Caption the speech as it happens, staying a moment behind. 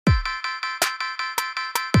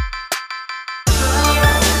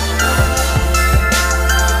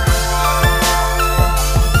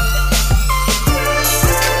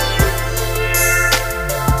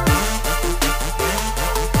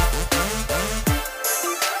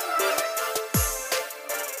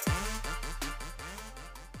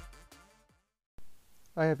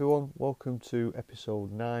Hi everyone, welcome to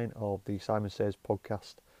episode 9 of the Simon Says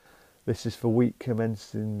podcast. This is for week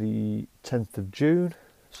commencing the 10th of June,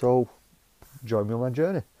 so join me on my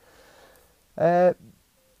journey. Let's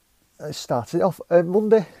start it off.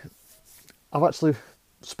 Monday, I've actually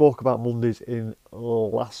spoke about Mondays in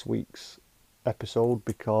last week's episode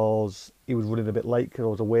because he was running a bit late because I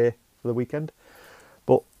was away for the weekend.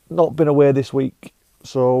 But not been away this week,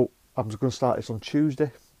 so I'm just going to start this on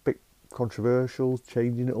Tuesday. Controversial,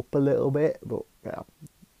 changing it up a little bit, but yeah,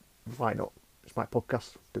 why not? It's my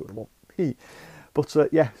podcast, do what I want. But so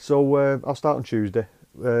I'll start on Tuesday.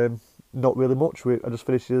 Not really much. I just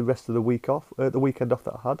finished the rest of the week off, the weekend off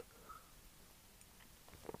that I had.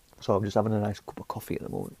 So I'm just having a nice cup of coffee at the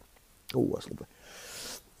moment. Oh, that's lovely.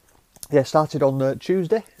 Yeah, started on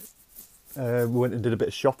Tuesday. We went and did a bit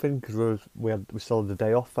of shopping because we still had the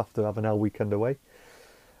day off after having our weekend away.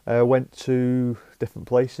 Went to different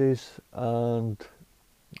places and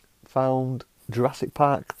found Jurassic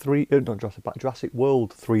World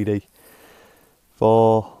 3D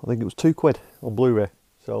for, I think it was £2 on Blu-ray.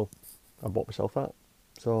 So I bought myself that.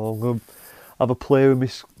 So I'm going to have a play with my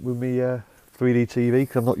 3D TV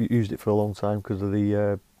because I've not used it for a long time because of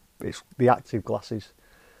it's the active glasses.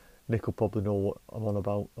 Nick will probably know what I'm on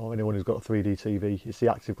about, or anyone who's got a 3D TV. It's the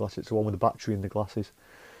active glass. It's the one with the battery in the glasses.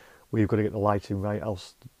 Where you've got to get the lighting right,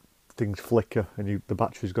 else things flicker, and the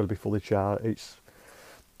battery's got to be fully charged.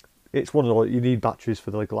 It's one of those, you need batteries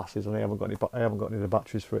for the glasses, and I haven't got any of the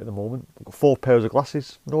batteries for it at the moment. I've got 4 pairs of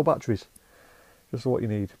glasses, no batteries, just what you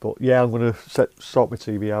need. But yeah, I'm going to sort my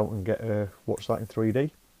TV out and get watch that in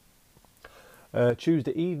 3D.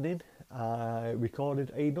 Tuesday evening, I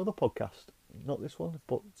recorded another podcast, not this one,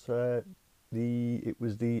 but it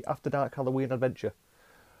was the After Dark Halloween Adventure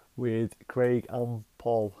with Craig and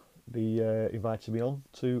Paul. They invited me on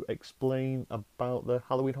to explain about the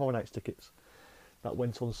Halloween Horror Nights tickets that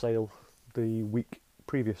went on sale the week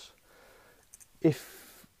previous.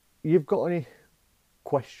 If you've got any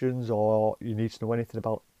questions or you need to know anything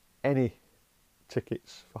about any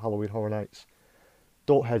tickets for Halloween Horror Nights,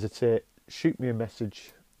 don't hesitate, shoot me a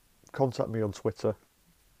message, contact me on Twitter,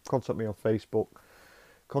 contact me on Facebook,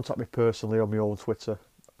 contact me personally on my own Twitter.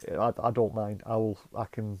 I don't mind. I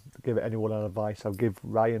can give anyone an advice. I'll give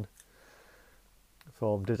Ryan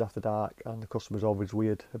from Diz After Dark and the Customer's Always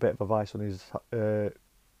Weird a bit of advice on his the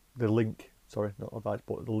link. Sorry, not advice,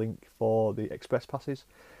 but the link for the express passes.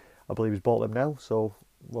 I believe he's bought them now. So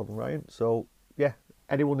well done, Ryan. So yeah,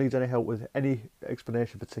 anyone needs any help with any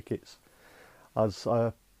explanation for tickets, as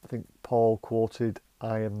I think Paul quoted,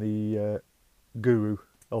 I am the guru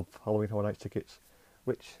of Halloween Horror Nights tickets,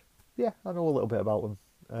 which yeah, I know a little bit about them.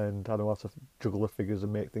 And I know how to juggle the figures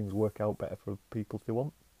and make things work out better for people if they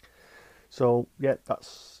want. So yeah,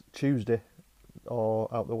 that's Tuesday or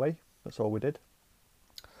out the way. That's all we did.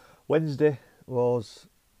 Wednesday was,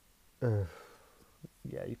 yeah,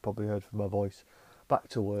 you probably heard from my voice. Back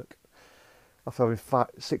to work after having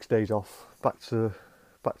 6 days off. Back to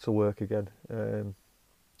work again.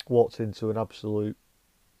 Walked into an absolute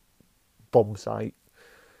bomb site.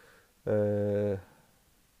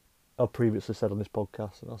 I've previously said on this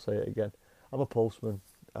podcast, and I'll say it again. I'm a postman,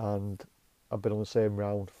 and I've been on the same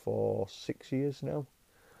round for 6 years now.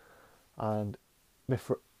 And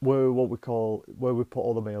where we put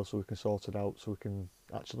all the mail so we can sort it out, so we can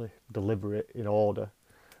actually deliver it in order.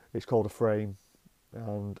 It's called a frame,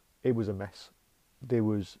 and it was a mess. There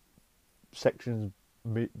was sections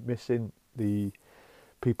missing. The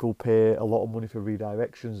people pay a lot of money for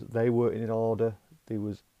redirections. They weren't in order. There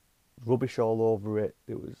was rubbish all over it.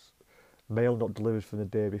 There was mail not delivered from the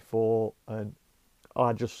day before, and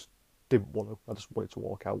I just didn't want to. I just wanted to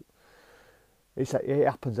walk out. It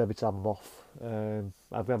happens every time I'm off. I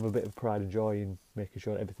have a bit of pride and joy in making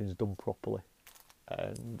sure that everything's done properly.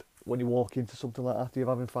 And when you walk into something like that after you're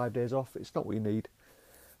having 5 days off, it's not what you need.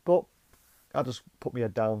 But I just put my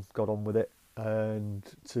head down, got on with it, and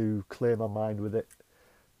to clear my mind with it,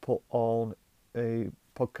 put on a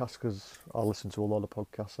podcast, because I listen to a lot of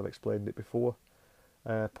podcasts. I've explained it before.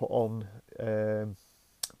 Put on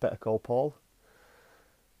Better Call Paul.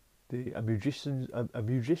 A musician's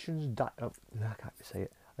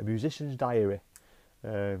diary.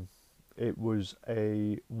 It was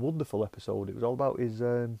a wonderful episode. It was all about his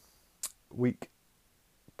week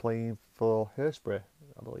playing for Hairspray,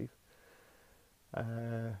 I believe.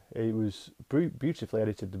 It was beautifully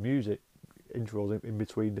edited. The music intros in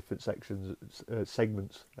between different sections,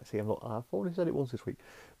 segments. I've only said it once this week,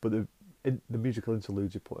 but the musical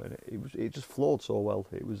interludes he put in it, it just flowed so well.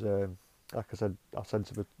 It was like I said, I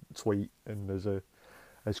sent him a tweet, and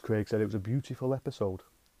as Craig said, it was a beautiful episode.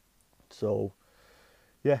 So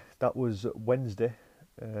yeah, that was Wednesday.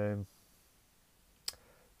 Um,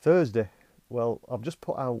 Thursday, well, I've just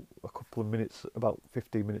put out a couple of minutes, about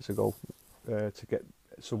 15 minutes ago, to get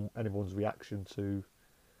anyone's reaction to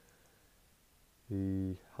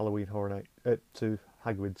the Halloween Horror Night, to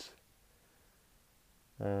Hagrid's,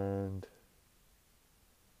 and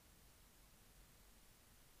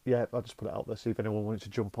yeah, I just put it out there, see if anyone wanted to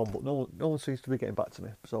jump on, but no one seems to be getting back to me,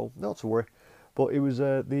 so not to worry. But it was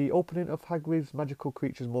the opening of Hagrid's Magical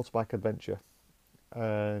Creatures Motorbike Adventure,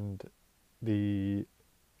 and it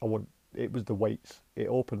was the waits. It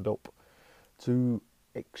opened up to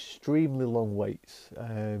extremely long waits.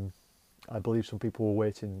 I believe some people were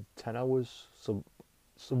waiting 10 hours. Some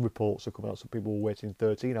reports have come out. Some people were waiting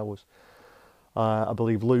 13 hours. I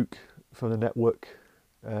believe Luke from the network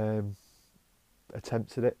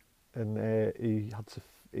attempted it, and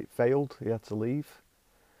it failed. He had to leave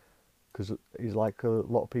because he's like a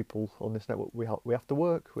lot of people on this network. We have to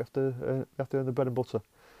work. We have to earn the bread and butter.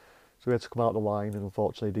 So we had to come out the line, and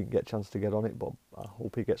unfortunately didn't get a chance to get on it. But I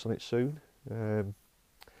hope he gets on it soon.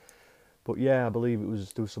 But yeah, I believe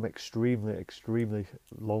there was some extremely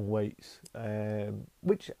long waits,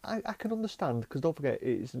 which I can understand, because don't forget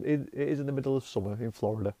it is in the middle of summer in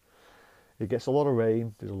Florida. It gets a lot of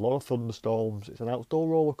rain. There's a lot of thunderstorms. It's an outdoor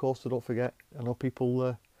roller coaster. Don't forget. I know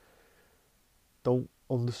people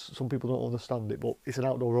some people don't understand it, but it's an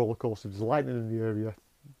outdoor roller coaster. There's lightning in the area.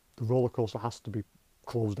 The roller coaster has to be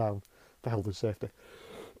closed down for health and safety.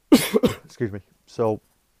 Excuse me. So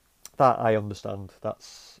that I understand.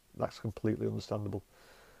 That's completely understandable.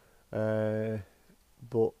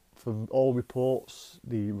 But from all reports,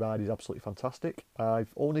 the ride is absolutely fantastic.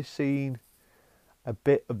 I've only seen a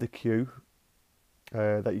bit of the queue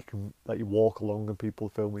that you walk along, and people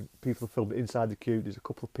are filming inside the queue. There's a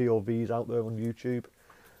couple of POVs out there on YouTube.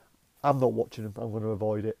 I'm not watching them. I'm going to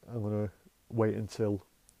avoid it. I'm going to wait until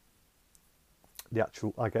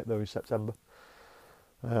I get there in September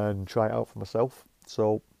and try it out for myself.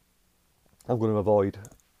 So I'm going to avoid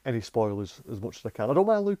any spoilers as much as I can. I don't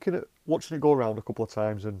mind watching it go around a couple of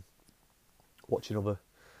times and watching other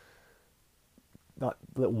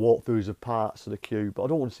little walkthroughs of parts of the queue, but I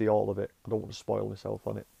don't want to see all of it. I don't want to spoil myself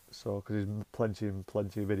on it. So because there's plenty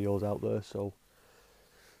of videos out there. So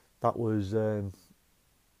that was an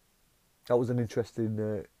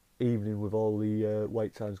interesting evening with all the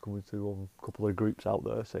wait times coming through on a couple of groups out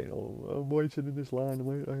there saying, "Oh, I'm waiting in this line.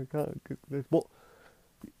 I can't get this." But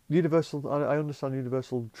Universal, I understand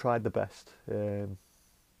Universal tried the best. They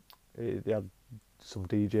had some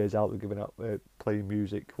DJs out there giving out playing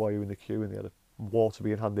music while you're in the queue, and they had water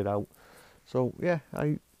being handed out. So yeah,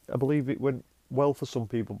 I believe it went well for some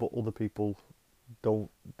people, but other people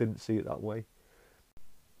didn't see it that way.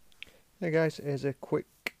 Hey guys, here's a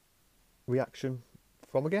quick reaction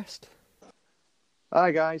from a guest.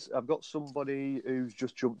 Hi guys, I've got somebody who's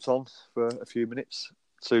just jumped on for a few minutes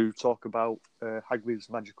to talk about Hagrid's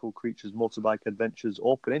Magical Creatures Motorbike Adventures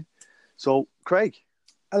opening. So, Craig.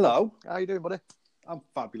 Hello. How you doing, buddy? I'm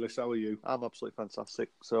fabulous. How are you? I'm absolutely fantastic.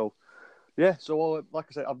 So, yeah. So, like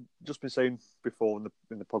I said, I've just been saying before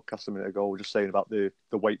in the podcast a minute ago, we're just saying about the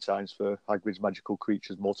wait times for Hagrid's Magical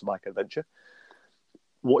Creatures Motorbike Adventure.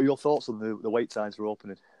 What are your thoughts on the wait times for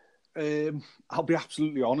opening? I'll be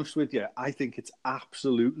absolutely honest with you. I think it's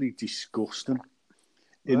absolutely disgusting.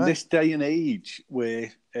 In this day and age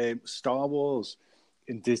where Star Wars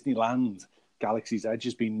in Disneyland, Galaxy's Edge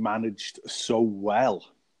has been managed so well,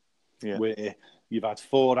 where you've had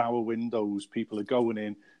 4-hour windows, people are going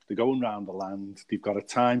in, they're going around the land, they've got a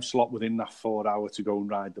time slot within that 4 hour to go and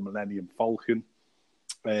ride the Millennium Falcon.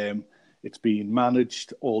 It's been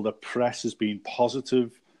managed, all the press has been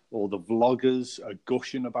positive, all the vloggers are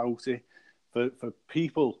gushing about it. For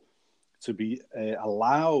people to be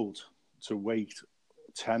allowed to wait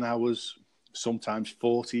 10 hours, sometimes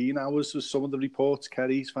 14 hours, as some of the reports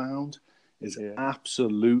Kerry's found, is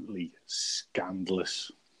absolutely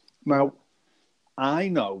scandalous. Now, I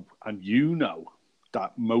know, and you know,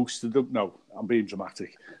 that most of them, no, I'm being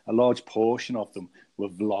dramatic, a large portion of them were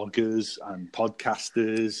vloggers and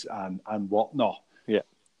podcasters and whatnot. Yeah.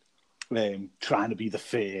 Trying to be the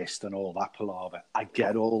first and all that palaver. I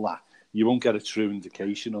get all that. You won't get a true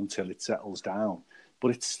indication until it settles down.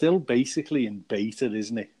 But it's still basically in beta,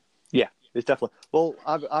 isn't it? Yeah, it's definitely. Well,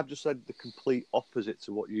 I've just said the complete opposite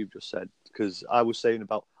to what you've just said, because I was saying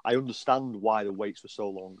I understand why the waits were so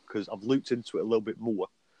long, because I've looked into it a little bit more,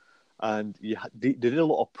 and they did a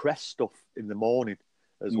lot of press stuff in the morning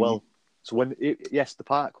as well. So the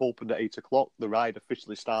park opened at 8 o'clock, the ride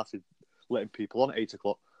officially started letting people on at 8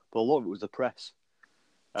 o'clock, but a lot of it was the press.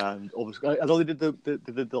 And obviously, I know they did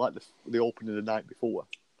the opening the night before,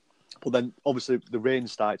 but then obviously the rain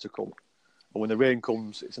started to come, And when the rain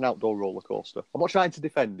comes, it's an outdoor roller coaster. I'm not trying to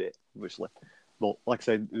defend it, obviously, but like I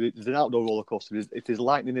said, it's an outdoor roller coaster. If there's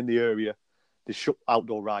lightning in the area, they shut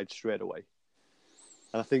outdoor rides straight away.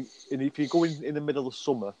 And I think if you go in the middle of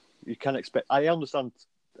summer, you can expect. I understand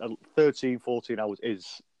 13, 14 hours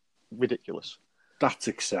is ridiculous. That's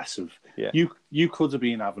excessive. Yeah. You could have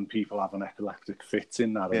been having people having epileptic fits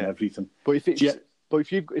in that and everything. But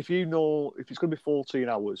if you know if it's going to be 14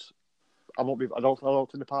 hours, I don't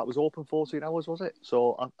think the park was open 14 hours, was it?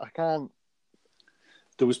 So I can't.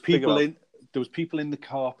 There was people in the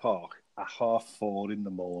car park at 4:30 in the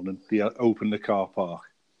morning. They opened the car park.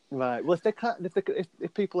 Right. Well,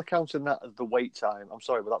 if people are counting that as the wait time, I'm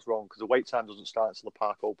sorry, but that's wrong because the wait time doesn't start until the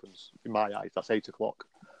park opens. In my eyes, that's 8 o'clock.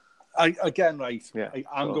 I'm So-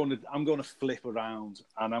 going to flip around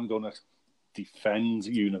and I'm going to defend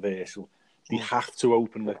Universal. They have to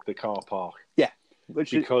open the car park. Yeah.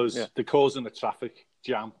 Because they're causing a traffic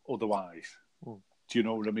jam otherwise. Do you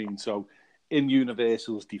know what I mean? So, in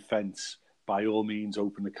Universal's defence, by all means,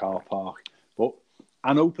 open the car park,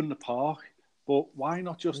 and open the park. But why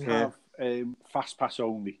not just have fast pass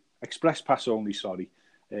only, express pass only? Sorry,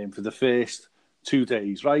 for the first 2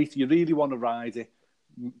 days, right? You really want to ride it,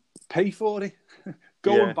 pay for it.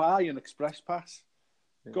 Go and buy an express pass.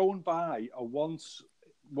 Yeah. Go and buy a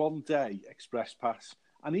one day express pass.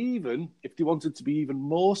 And even if they wanted to be even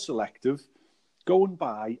more selective, go and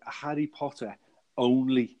buy a Harry Potter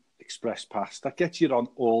only express pass that gets you on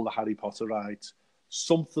all the Harry Potter rides.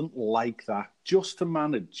 Something like that, just to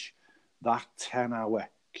manage that 10-hour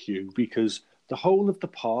queue, because the whole of the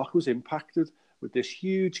park was impacted with this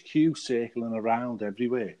huge queue circling around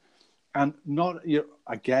everywhere. And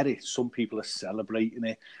I get it. Some people are celebrating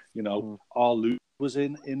it. You know, our Luke was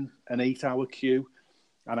in an 8-hour queue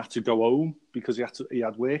and had to go home because he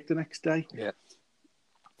had work the next day. Yeah.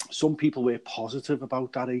 Some people were positive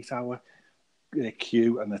about that 8-hour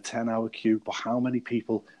queue and the 10-hour queue, but how many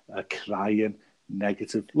people are crying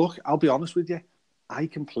negative? Look, I'll be honest with you. I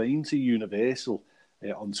complained to Universal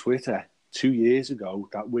on Twitter 2 years ago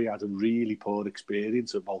that we had a really poor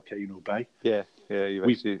experience at Volcano Bay. Yeah,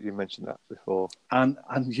 you mentioned that before. And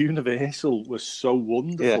Universal was so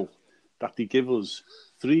wonderful that they give us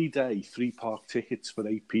 3-day, 3-park tickets for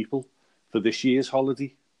 8 people for this year's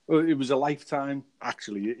holiday. It was a lifetime,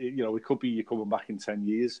 actually. It could be you're coming back in 10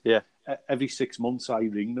 years. Yeah. Every 6 months I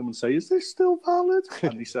ring them and say, is this still valid?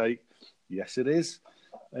 And they say, yes, it is.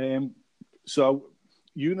 So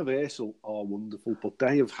Universal are wonderful, but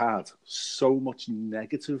they have had so much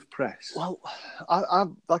negative press. Well,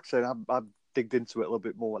 like I said, I've digged into it a little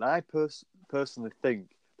bit more, and I personally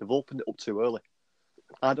think they've opened it up too early.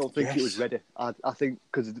 I don't think it was ready. I think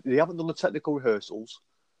because they haven't done the technical rehearsals.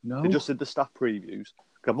 No, they just did the staff previews.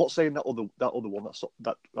 I'm not saying that other one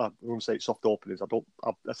that I'm going to say it's soft openings.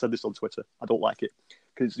 I said this on Twitter. I don't like it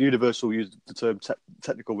because Universal used the term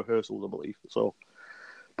technical rehearsals, I believe. So,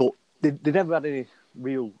 but they never had any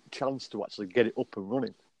real chance to actually get it up and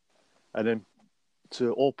running, and then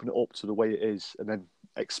to open it up to the way it is, and then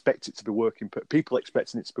expect it to be working. People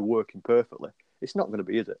expecting it to be working perfectly. It's not going to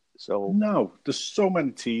be, is it? So no, there's so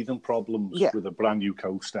many teething problems with a brand new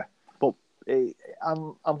coaster. But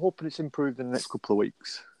I'm hoping it's improved in the next couple of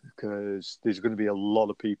weeks because there's going to be a lot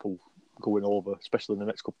of people going over, especially in the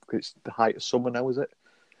next couple. It's the height of summer now, is it?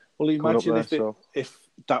 Well, imagine if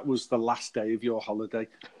that was the last day of your holiday.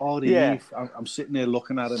 Eve, I'm sitting there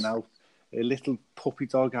looking at her now, her little puppy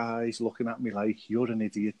dog eyes looking at me like, you're an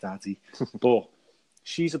idiot, Daddy. But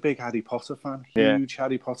she's a big Harry Potter fan, huge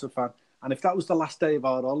Harry Potter fan. And if that was the last day of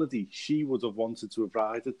our holiday, she would have wanted to have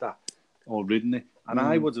ridden that or ridden it. And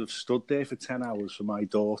I would have stood there for 10 hours for my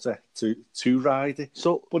daughter to ride it.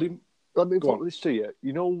 So, let me put this to you.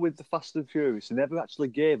 You know, with the Fast and Furious, they never actually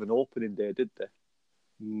gave an opening day, did they?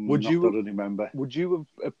 Not that I remember. Would you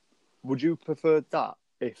have preferred that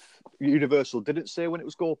if Universal didn't say when it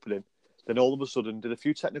was opening, then all of a sudden did a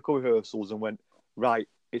few technical rehearsals and went, right,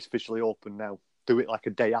 it's officially open now. Do it like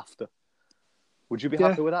a day after. Would you be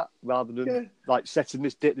happy with that rather than like setting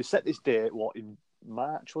this date? They set this date in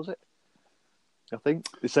March, was it? I think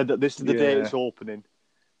they said that this is the day it's opening,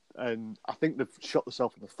 and I think they've shot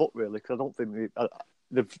themselves in the foot really because I don't think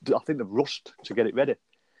I think they've rushed to get it ready.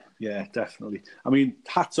 Yeah, definitely. I mean,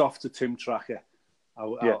 hats off to Tim Tracker.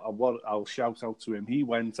 I'll shout out to him. He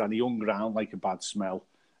went and he hung around like a bad smell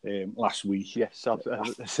last week. Yes,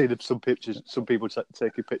 I've seen some pictures. Some people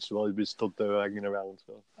taking pictures while he's been stood there hanging around.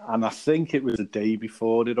 So. And I think it was a day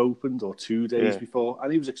before it opened or 2 days before,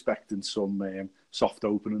 and he was expecting some soft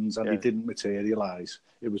openings, and they didn't materialise.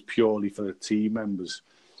 It was purely for the team members,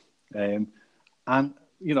 and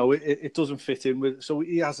it doesn't fit in with. So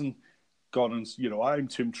he hasn't gone and, I'm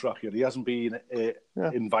Tim Tracker. He hasn't been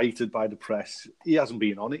invited by the press. He hasn't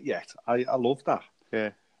been on it yet. I love that. Yeah.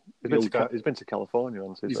 He's been to California,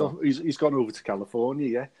 hasn't he? He's gone over to California,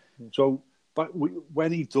 yeah. So, but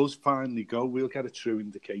when he does finally go, we'll get a true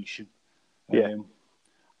indication. Yeah.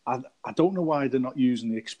 I don't know why they're not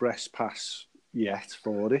using the express pass yet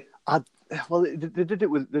for it. Well, they did it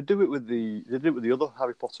with the other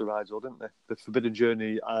Harry Potter rides, though, didn't they? The Forbidden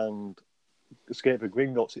Journey and Escape of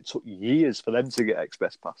Gringotts. It took years for them to get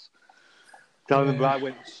express pass. I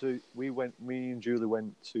remember me and Julie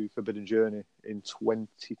went to Forbidden Journey in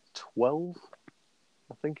 2012,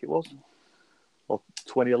 I think it was, or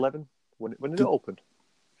 2011. When did it open?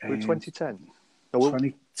 2010. No,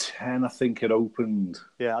 2010, I think it opened.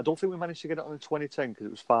 Yeah, I don't think we managed to get it on in 2010 because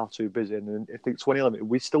it was far too busy. And I think 2011,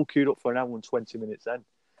 we still queued up for an hour and 20 minutes then,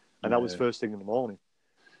 and that was first thing in the morning.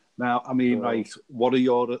 Now, I mean, right? What are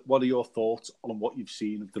your thoughts on what you've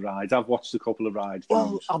seen of the rides? I've watched a couple of rides.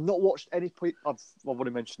 Well, I've not watched any. I've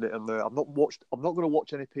already mentioned it, and I'm not going to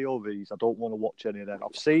watch any POVs. I don't want to watch any of them.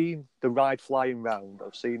 I've seen the ride flying round.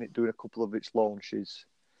 I've seen it doing a couple of its launches,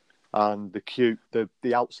 and the queue, the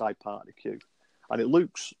outside part of the queue, and it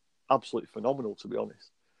looks absolutely phenomenal. To be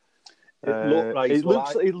honest,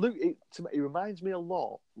 it reminds me a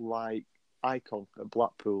lot like Icon at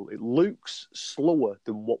Blackpool. It looks slower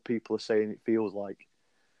than what people are saying it feels like.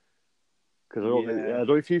 Because I don't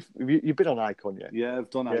know if you've been on Icon yet. Yeah, I've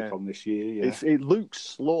done Icon this year. Yeah, it looks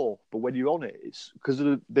slow, but when you're on it, it's because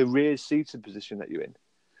of the raised seating position that you're in,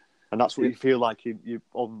 and that's what you feel like. You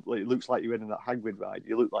on. Like, it looks like you're in that Hagrid ride.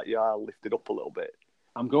 You look like you are lifted up a little bit.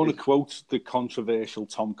 I'm going to quote the controversial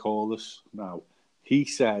Tom Corliss now. He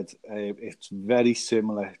said it's very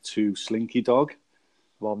similar to Slinky Dog.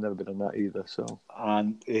 Well, I've never been on that either, so.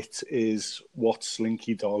 And it is what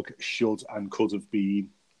Slinky Dog should and could have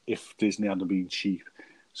been if Disney hadn't been cheap.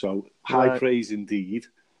 So, high praise indeed.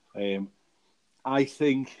 I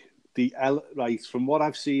think from what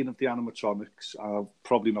I've seen of the animatronics, I'm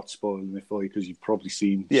probably not spoiling it for you because you've probably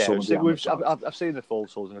seen some of the animatronics. I've seen the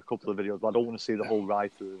photos in a couple of videos, but I don't want to see the whole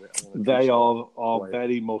ride through it. They are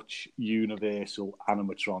very much Universal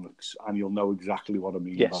animatronics, and you'll know exactly what I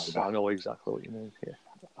mean by that. Yes, I know exactly what you mean, yeah.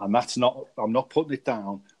 And that's not. I'm not putting it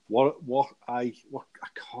down. What I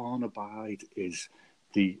can't abide is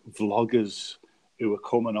the vloggers who are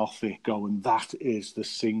coming off it going, that is the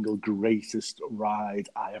single greatest ride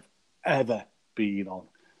I have ever been on,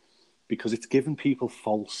 because it's given people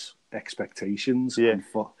false expectations. Yeah.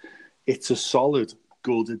 It's a solid,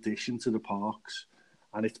 good addition to the parks,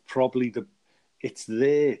 and it's probably it's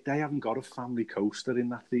there. They haven't got a family coaster in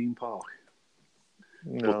that theme park,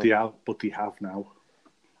 no. but they have now.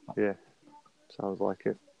 Yeah, sounds like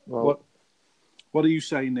it. Well, what are you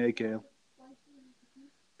saying there, Gail?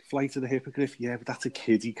 Flight of the Hippogriff? Yeah, but that's a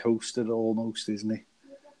kiddie coaster almost, isn't it?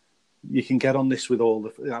 You can get on this with all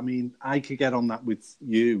the... I mean, I could get on that with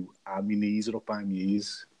you, and my knees are up by my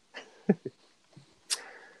ears.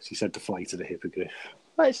 She said the Flight of the Hippogriff.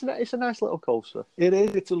 Well, it's a nice little coaster. It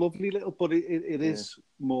is. It's a lovely little... But it is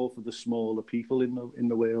more for the smaller people in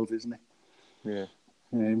the world, isn't it?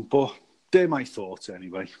 Yeah. But they're my thoughts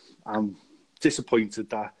anyway. I'm disappointed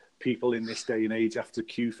that people in this day and age have to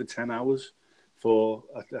queue for 10 hours for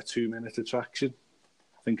a 2-minute attraction.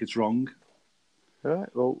 I think it's wrong. All right.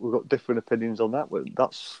 Well, we've got different opinions on that, but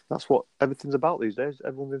that's what everything's about these days.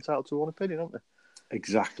 Everyone's entitled to one opinion, aren't they?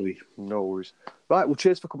 Exactly. No worries. Right. Well,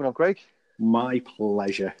 cheers for coming on, Craig. My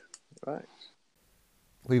pleasure. Right.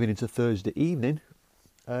 Moving into Thursday evening,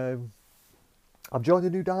 I've joined a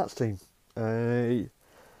new darts team. I'm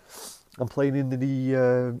playing in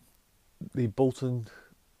the Bolton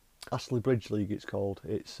Astley Bridge League, it's called.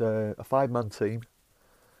 It's a 5-man team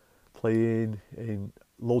playing in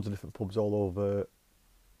loads of different pubs all over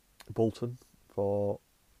Bolton.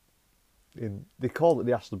 They call it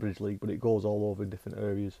the Astley Bridge League, but it goes all over in different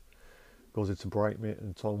areas. It goes into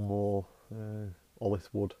Brightmate, Tonmore,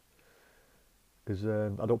 Olithwood. Because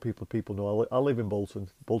I don't people know I live in Bolton.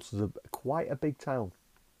 Bolton's quite a big town.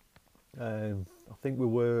 I think we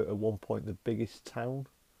were at one point the biggest town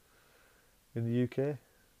in the UK.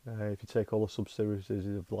 If you take all the subsidiaries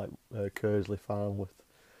of like Kersley, Farnworth,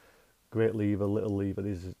 Great Lever, Little Lever,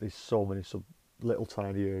 there's so many little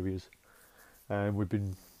tiny areas. We've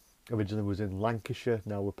been originally was in Lancashire.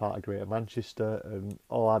 Now we're part of Greater Manchester, and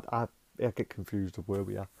I get confused of where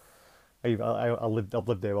we are. I've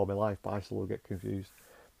lived there all my life, but I still get confused.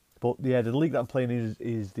 But yeah, the league that I'm playing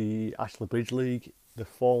is the Ashley Bridge League. The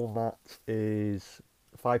format is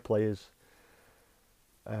 5 players.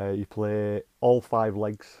 You play all 5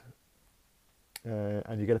 legs,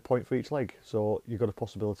 and you get a point for each leg. So you've got a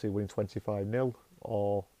possibility of winning 25-0,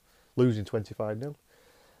 or losing 25-0.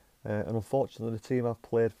 And unfortunately, the team I've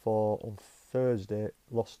played for on Thursday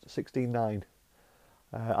lost 16-9.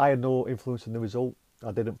 I had no influence in the result.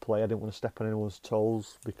 I didn't play. I didn't want to step on anyone's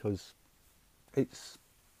toes because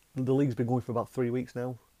the league's been going for about 3 weeks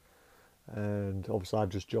now. And obviously I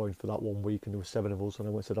just joined for that 1 week and there were 7 of us, and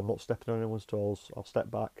I went and said, I'm not stepping on anyone's toes. I'll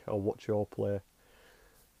step back. I'll watch your play.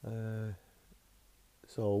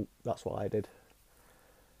 So that's what I did.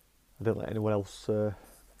 I didn't let anyone else...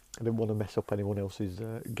 I didn't want to mess up anyone else's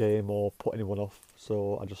game or put anyone off.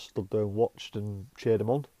 So I just stood there and watched and cheered them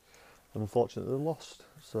on. And unfortunately they lost.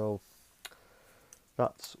 So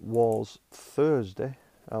that was Thursday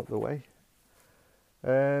out the way.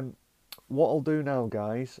 What I'll do now,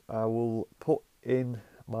 guys, I will put in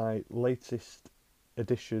my latest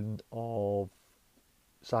edition of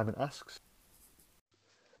Simon Asks.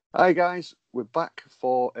 Hi guys, we're back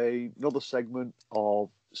for another segment of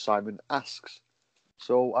Simon Asks.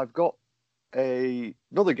 So I've got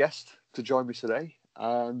another guest to join me today,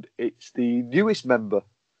 and it's the newest member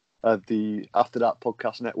of the After That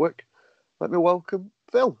Podcast Network. Let me welcome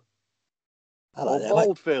Phil. Hello there, Bald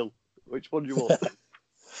mate. Phil. Which one do you want?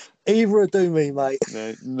 Either will do me, mate.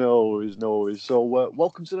 No worries. So,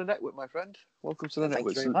 welcome to the network, my friend. Welcome to the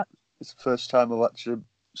network. Thank you very much. It's the first time I've actually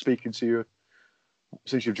speaking to you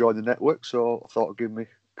since you've joined the network, so I thought I'd give me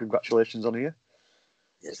congratulations on here.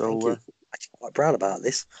 Yes, So, thank you. I'm actually quite proud about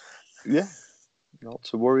this. Yeah, not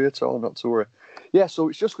to worry at all, not to worry. Yeah, so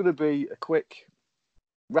it's just going to be a quick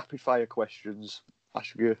rapid-fire questions.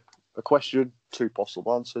 Ask you a question, 2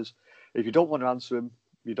 possible answers. If you don't want to answer them,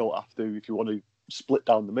 you don't have to. If you want to split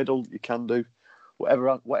down the middle, you can do.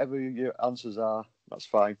 Whatever your answers are, that's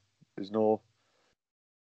fine. There's no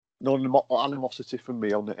animosity from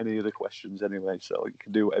me on any of the questions anyway, so you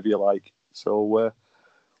can do whatever you like. So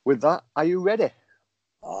with that, are you ready?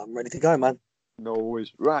 I'm ready to go, man. No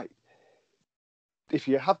worries. Right. If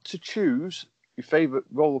you had to choose your favourite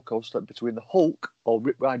roller coaster between the Hulk or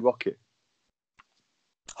Rip Ride Rocket?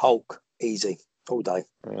 Hulk, easy, all day.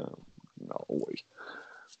 Not always.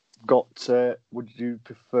 Would you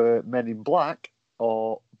prefer Men in Black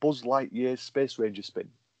or Buzz Lightyear's Space Ranger spin?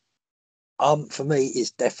 For me,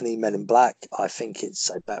 it's definitely Men in Black. I think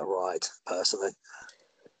it's a better ride, personally.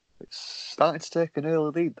 It's starting to take an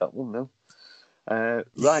early lead, that one now.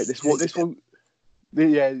 Right, this one.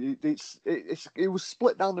 Yeah, it was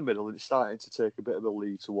split down the middle, and it's starting to take a bit of a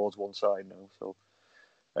lead towards one side now. So,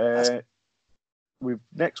 with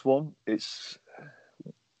next one, let's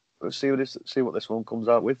see what this one comes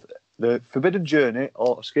out with. The Forbidden Journey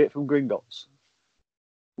or Escape from Gringotts?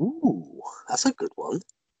 Ooh, that's a good one.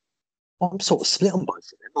 I'm sort of split on both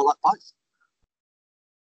of them. I like both.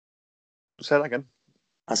 Say that again.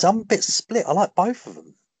 I'm a bit split. I like both of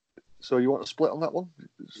them. So you want to split on that one?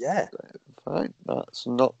 Yeah. Fine, that's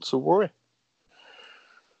not to worry.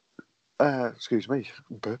 Excuse me,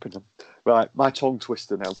 I'm burping them. Right, my tongue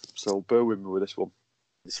twister now, so bear with me with this one.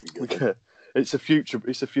 This will be good. It's a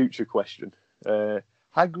future question.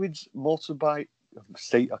 Hagrid's motorbike.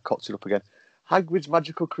 I cocked it up again. Hagrid's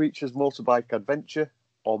Magical Creatures Motorbike Adventure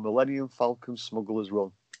or Millennium Falcon Smuggler's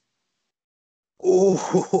Run?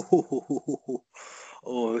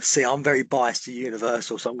 Oh, see, I'm very biased to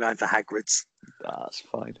Universal, so I'm going for Hagrid's. That's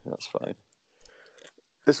fine.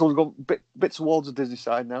 This one's gone bit towards the Disney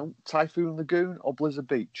side now. Typhoon Lagoon or Blizzard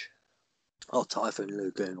Beach? Oh, Typhoon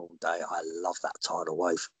Lagoon all day. I love that tidal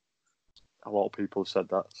wave. A lot of people have said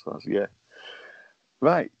that, so yeah.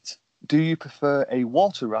 Right. Do you prefer a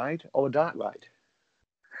water ride or a dark ride?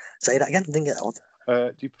 Say that again. Didn't get that one.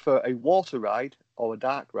 Do you prefer a water ride or a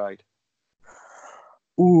dark ride?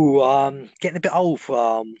 Ooh, getting a bit old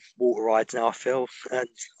for water rides now, I feel. And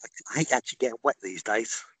I hate actually getting wet these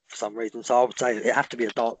days for some reason. So I would say it'd have to be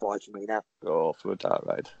a dark ride for me now. Oh, for a dark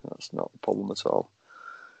ride. That's not a problem at all.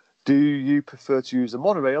 Do you prefer to use the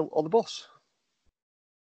monorail or the bus?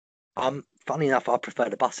 Funny enough, I prefer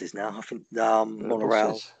the buses now. I think the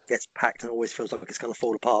monorail gets packed and always feels like it's going to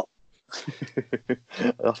fall apart.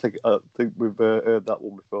 I think we've heard that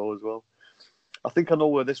one before as well. I think I know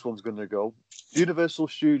where this one's going to go. Universal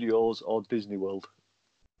Studios or Disney World?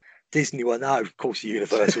 Disney World, no, of course,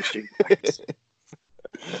 Universal Studios.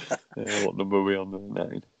 What number are we on?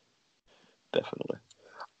 9. Definitely.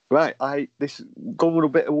 Right, going a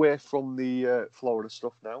bit away from the Florida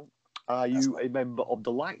stuff now. Are you a member of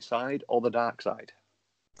the light side or the dark side?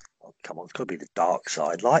 Oh, come on, it's got to be the dark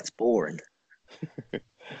side. Light's boring.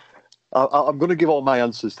 I'm going to give all my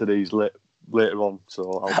answers to these later on,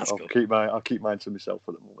 so I'll keep mine to myself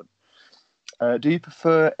for the moment. Do you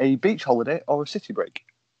prefer a beach holiday or a city break?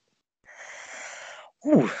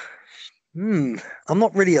 Ooh, I'm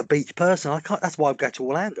not really a beach person. I can't. That's why I go to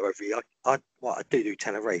Orlando every year. I do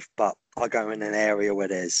Tenerife, but I go in an area where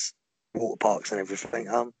there's water parks and everything.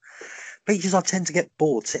 Beaches, I tend to get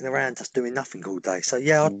bored sitting around just doing nothing all day. So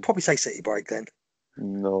yeah, I'd Mm, probably say city break then.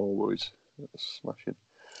 no worries. That's smashing.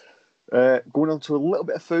 Going on to a little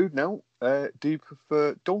bit of food now. Do you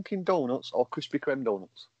prefer Dunkin' Donuts or Krispy Kreme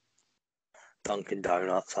donuts? Dunkin'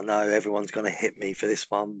 Donuts. I know everyone's going to hit me for this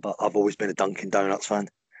one, but I've always been a Dunkin' Donuts fan.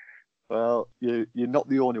 Well, you're not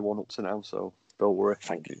the only one up to now, so don't worry.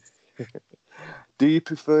 Thank you. Do you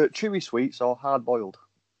prefer chewy sweets or hard boiled?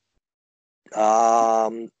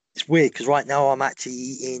 It's weird because right now I'm actually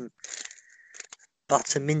eating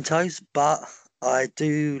butter Mentos, but I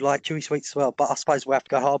do like chewy sweets as well. But I suppose we have to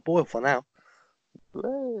go hard boiled for now.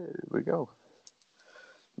 There we go.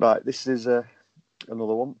 Right, this is another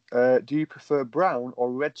one. Do you prefer brown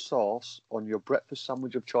or red sauce on your breakfast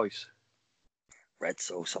sandwich of choice? Red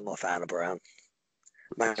sauce. I'm not a fan of brown.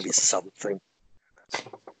 Red Maybe it's a sauce. southern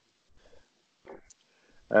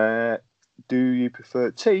thing. Do you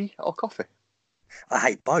prefer tea or coffee? I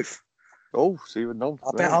hate both. Oh, so you would know.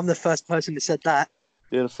 I bet Right. I'm the first person that said that.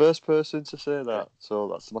 You're the first person to say that, so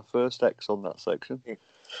that's my first X on that section. Yeah.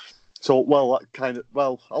 So, well, that kind of,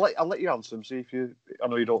 well, I'll let you answer them. See if you. I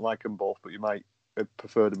know you don't like them both, but you might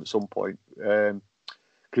prefer them at some point.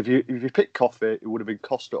 'Cause if you pick coffee, it would have been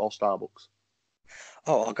Costa or Starbucks.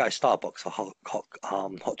 Oh, I'll go Starbucks for hot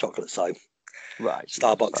chocolate. So Right.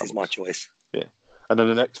 Starbucks is my choice. Yeah. And then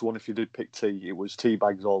the next one, if you did pick tea, it was tea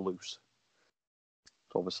bags or loose.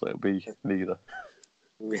 So obviously, it'll be neither.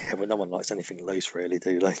 Yeah, well, no one likes anything loose, really,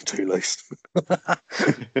 do they? Too loose.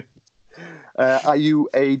 Are you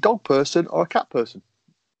a dog person or a cat person?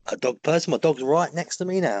 A dog person. My dog's right next to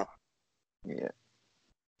me now. Yeah.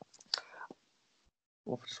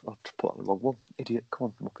 I've just put on the wrong one. Idiot.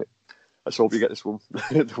 Come on, Muppet. Let's hope you get this one.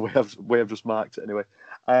 the way I've just marked it anyway.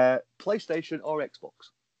 PlayStation or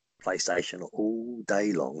Xbox? PlayStation all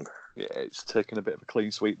day long. Yeah, it's taken a bit of a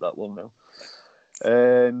clean sweep, that one now.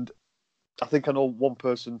 And I think I know one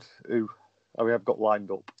person who we have got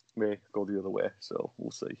lined up may go the other way, so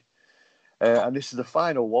we'll see. And this is the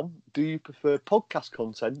final one. Do you prefer podcast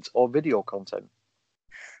content or video content?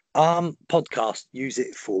 Podcast. Use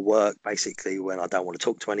it for work, basically, when I don't want to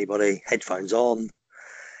talk to anybody. Headphones on,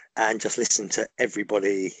 and just listen to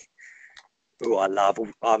everybody who I love.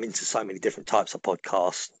 I'm into so many different types of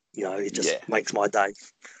podcasts. You know, it just makes my day.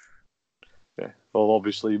 Yeah. Well,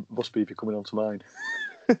 obviously, must be if you're coming on to mine.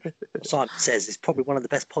 Simon Says it's probably one of the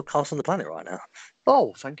best podcasts on the planet right now.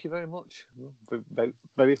 Oh, thank you very much. Very,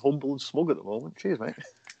 very humble and smug at the moment. Cheers, mate.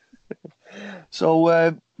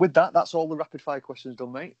 So, with that, that's all the rapid fire questions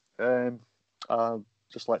done, mate. I'd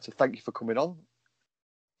just like to thank you for coming on.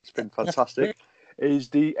 It's been fantastic. Is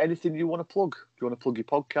there anything you want to plug? Do you want to plug your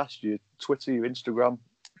podcast, your Twitter, your Instagram?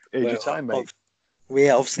 Here's your time, mate.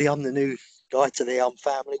 Yeah, obviously, I'm the new guy to the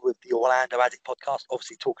family with the Orlando Addict podcast,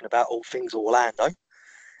 obviously talking about all things Orlando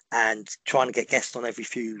and trying to get guests on every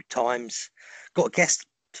few times. Got a guest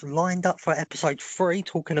lined up for episode 3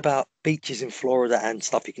 talking about beaches in Florida and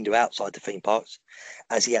stuff you can do outside the theme parks,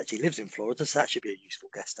 as he actually lives in Florida, so that should be a useful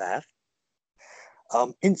guest to have.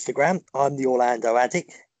 Instagram, I'm the Orlando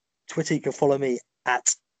Addict. Twitter, you can follow me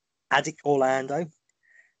at Addict Orlando.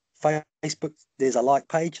 Facebook, there's a like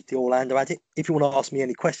page, the Orlando Addict. If you want to ask me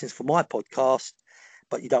any questions for my podcast,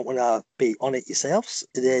 but you don't want to be on it yourselves,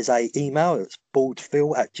 there's a email. It's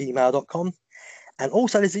baldphil@gmail.com. And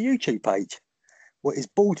also there's a YouTube page. What is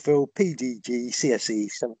Baldphil PDG CFC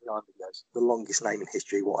 79 videos? The longest name in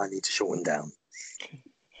history, what I need to shorten down.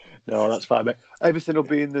 No, that's fine, mate. Everything will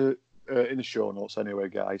be in the show notes anyway,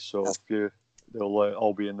 guys. So they'll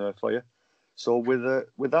all be in there for you. So with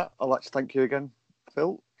that, I'd like to thank you again,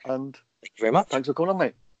 Phil, and thank you very much. Thanks for coming on,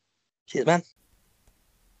 mate. Cheers, man.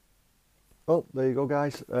 Well, there you go,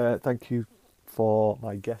 guys. Thank you for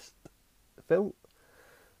my guest, Phil,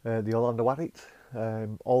 the Orlando Addict.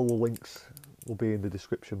 All the links will be in the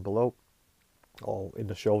description below, or in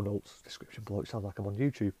the show notes description below. It sounds like I'm on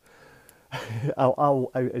YouTube.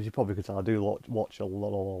 As you probably could tell, I do watch a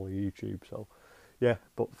lot of YouTube. So, yeah.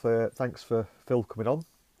 But thanks for Phil coming on.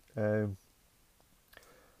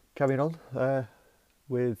 Carrying on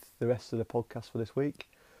with the rest of the podcast for this week.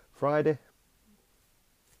 Friday's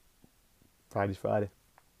Friday.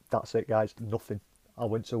 That's it, guys. Nothing. I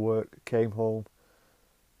went to work, came home,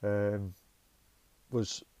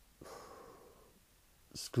 was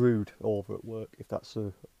screwed over at work, if that's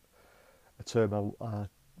a term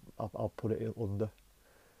I'll put it under.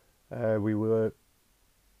 I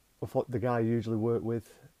thought the guy I usually work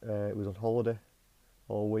with was on holiday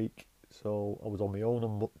all week, so I was on my own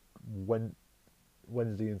and went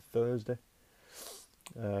Wednesday and Thursday.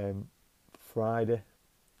 Friday,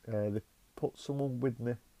 they put someone with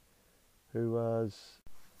me who has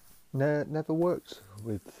never worked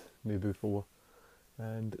with me before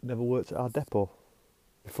and never worked at our depot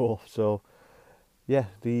before. So yeah,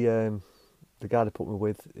 the guy they put me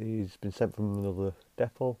with, he's been sent from another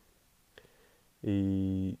depot.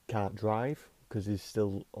 He can't drive because he's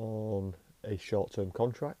still on a short-term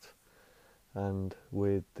contract, and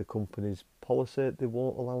with the company's policy, they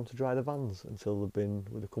won't allow him to drive the vans until they've been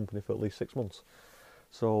with the company for at least 6 months.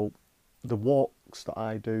 So the walks that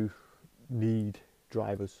I do need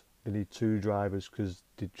drivers. They need 2 drivers because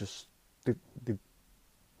it just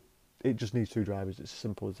needs 2 drivers. It's as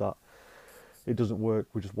simple as that. It doesn't work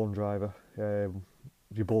with just one driver.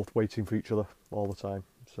 You're both waiting for each other all the time,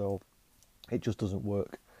 so it just doesn't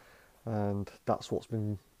work. And that's what's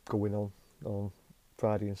been going on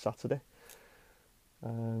Friday and Saturday.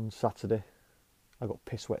 And Saturday, I got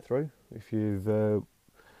piss wet through. If you've saw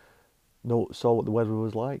what the weather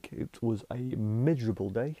was like, it was a miserable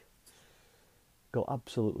day. Got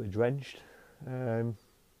absolutely drenched,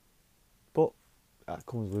 but that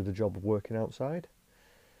comes with the job of working outside.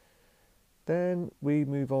 Then we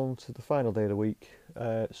move on to the final day of the week,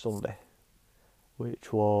 Sunday,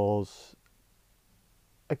 which was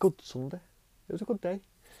a good Sunday. It was a good day.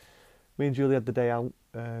 Me and Julie had the day out.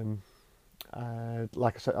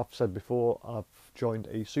 Like I've said before, I've joined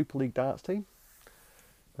a Super League darts team,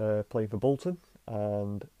 playing for Bolton,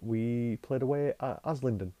 and we played away at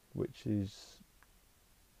Aslingden, which is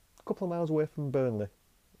a couple of miles away from Burnley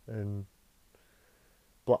and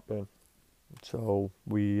Blackburn. So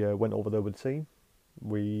we went over there with the team.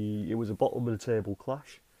 It was a bottom of the table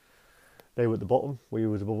clash. They were at the bottom, we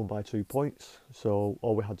was above them by 2 points, so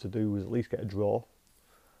all we had to do was at least get a draw.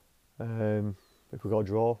 If we got a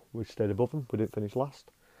draw, we stayed above them. We didn't finish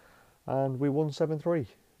last, and we won 7-3.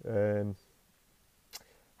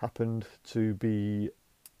 Happened to be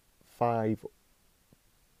 5-2.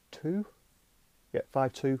 Yeah,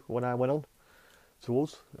 5-2 when I went on to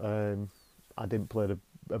us. I didn't play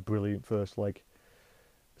a brilliant first leg.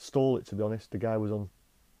 Stole it, to be honest. The guy was on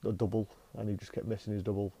a double, and he just kept missing his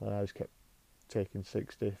double, and I just kept taking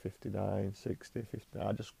 60, 59, 60, 59.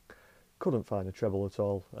 I just couldn't find a treble at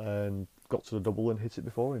all, and got to the double and hit it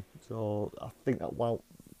before him. So I think that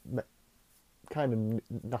kind of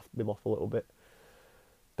naffed him off a little bit.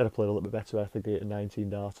 Then I played a little bit better. I think I hit a 19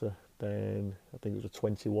 darter. Then I think it was a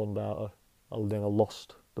 21 darter. And then I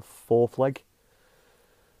lost the 4th leg.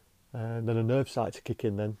 And then a nerve started to kick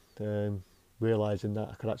in then, realising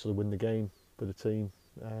that I could actually win the game for the team.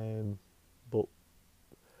 But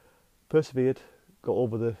persevered, got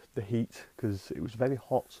over the heat, because it was very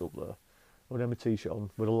hot up there. I had my t-shirt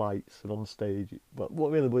on with the lights and on the stage. But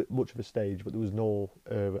not really much of a stage, but there was no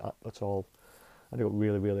air at all. And it got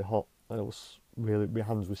really, really hot. And it was really, my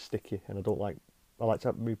hands were sticky, and I like to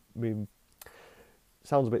have me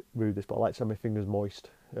sounds a bit rude this, but I like to have my fingers moist,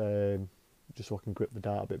 just so I can grip the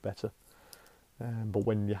dart a bit better. But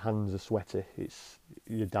when your hands are sweaty,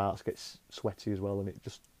 your darts gets sweaty as well, and it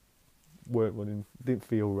just weren't running, didn't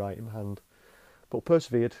feel right in my hand. But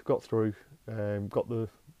persevered, got through, got the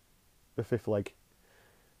 5th leg,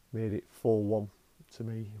 made it 4-1 to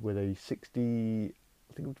me with a 60,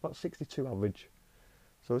 I think it was about 62 average.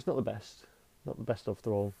 So it's not the best I've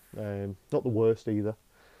thrown, not the worst either.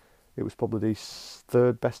 It was probably the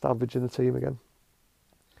 3rd best average in the team again.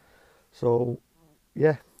 So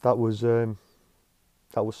yeah, that was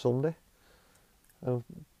Sunday.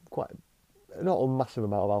 Quite not a massive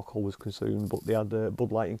amount of alcohol was consumed, but they had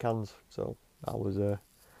Bud Light in cans, so that was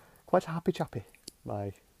quite a happy chappy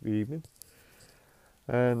by the evening.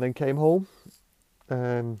 And then came home,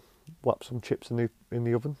 whapped some chips in the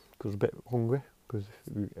oven because I was a bit hungry, because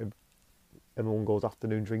everyone goes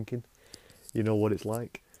afternoon drinking, you know what it's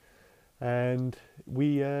like. And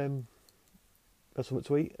we had something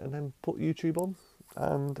to eat, and then put YouTube on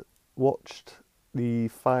and watched the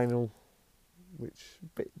final, which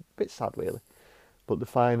bit sad really, but the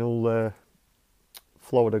final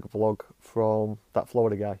Florida vlog from that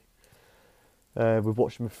Florida guy. We've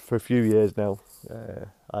watched him for a few years now.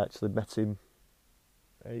 I actually met him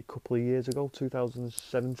a couple of years ago,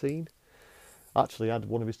 2017. Actually had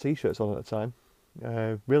one of his t-shirts on at the time.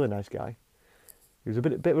 Really nice guy. He was a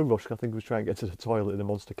bit of a rush. I think he was trying to get to the toilet in the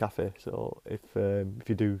Monster Cafe. So if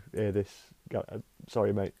you do hear this,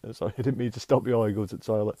 sorry mate, sorry, I didn't mean to stop you while you go to the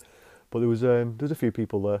toilet. But there was a few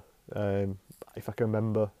people there. If I can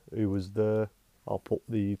remember who was there, I'll put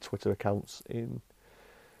the Twitter accounts in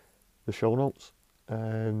the show notes.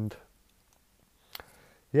 And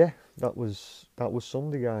yeah, that was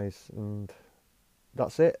Sunday, guys, and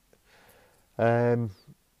that's it.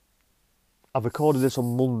 I've recorded this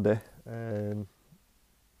on Monday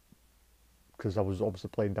because I was obviously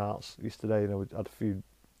playing darts yesterday and I had a few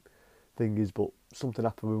thingies, but something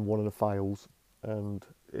happened with one of the files and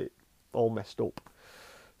it all messed up.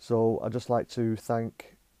 So I'd just like to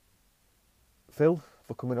thank Phil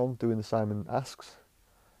for coming on, doing the Simon Asks,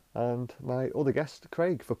 and my other guest,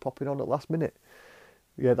 Craig, for popping on at last minute.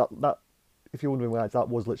 Yeah, that if you're wondering why, that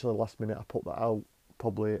was literally last minute. I put that out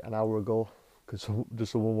probably an hour ago because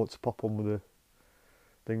just someone wants to pop on with the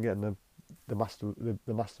thing, and the master of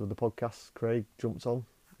the podcast, Craig, jumped on.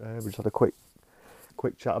 We just had a quick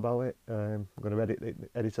chat about it. I'm going to edit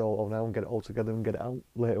it all now and get it all together and get it out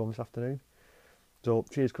later on this afternoon. So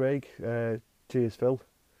cheers, Craig. Cheers, Phil.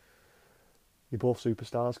 You're both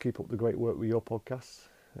superstars. Keep up the great work with your podcasts,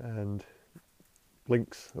 and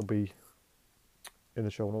links will be in the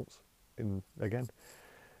show notes again.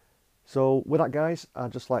 So with that, guys,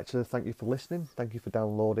 I'd just like to thank you for listening. Thank you for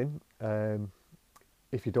downloading.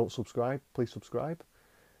 If you don't subscribe, please subscribe.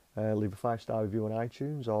 Leave a 5-star review on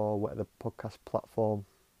iTunes or whatever podcast platform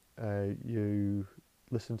you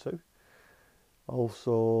listen to.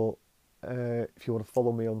 Also, if you want to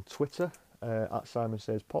follow me on Twitter at Simon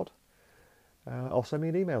Says Pod, or send me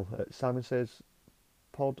an email at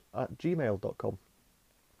simonsayspod@gmail.com.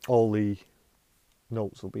 All the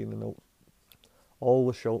notes will be in the notes.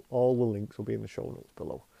 All the links will be in the show notes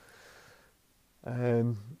below.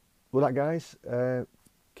 With that, guys,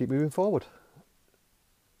 keep moving forward.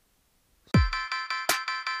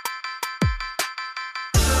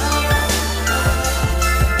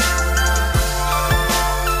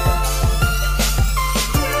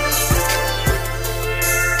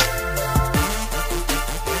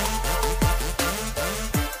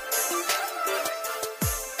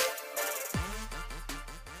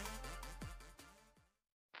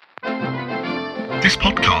 This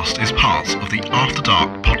podcast is part of the After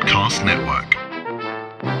Dark Podcast Network.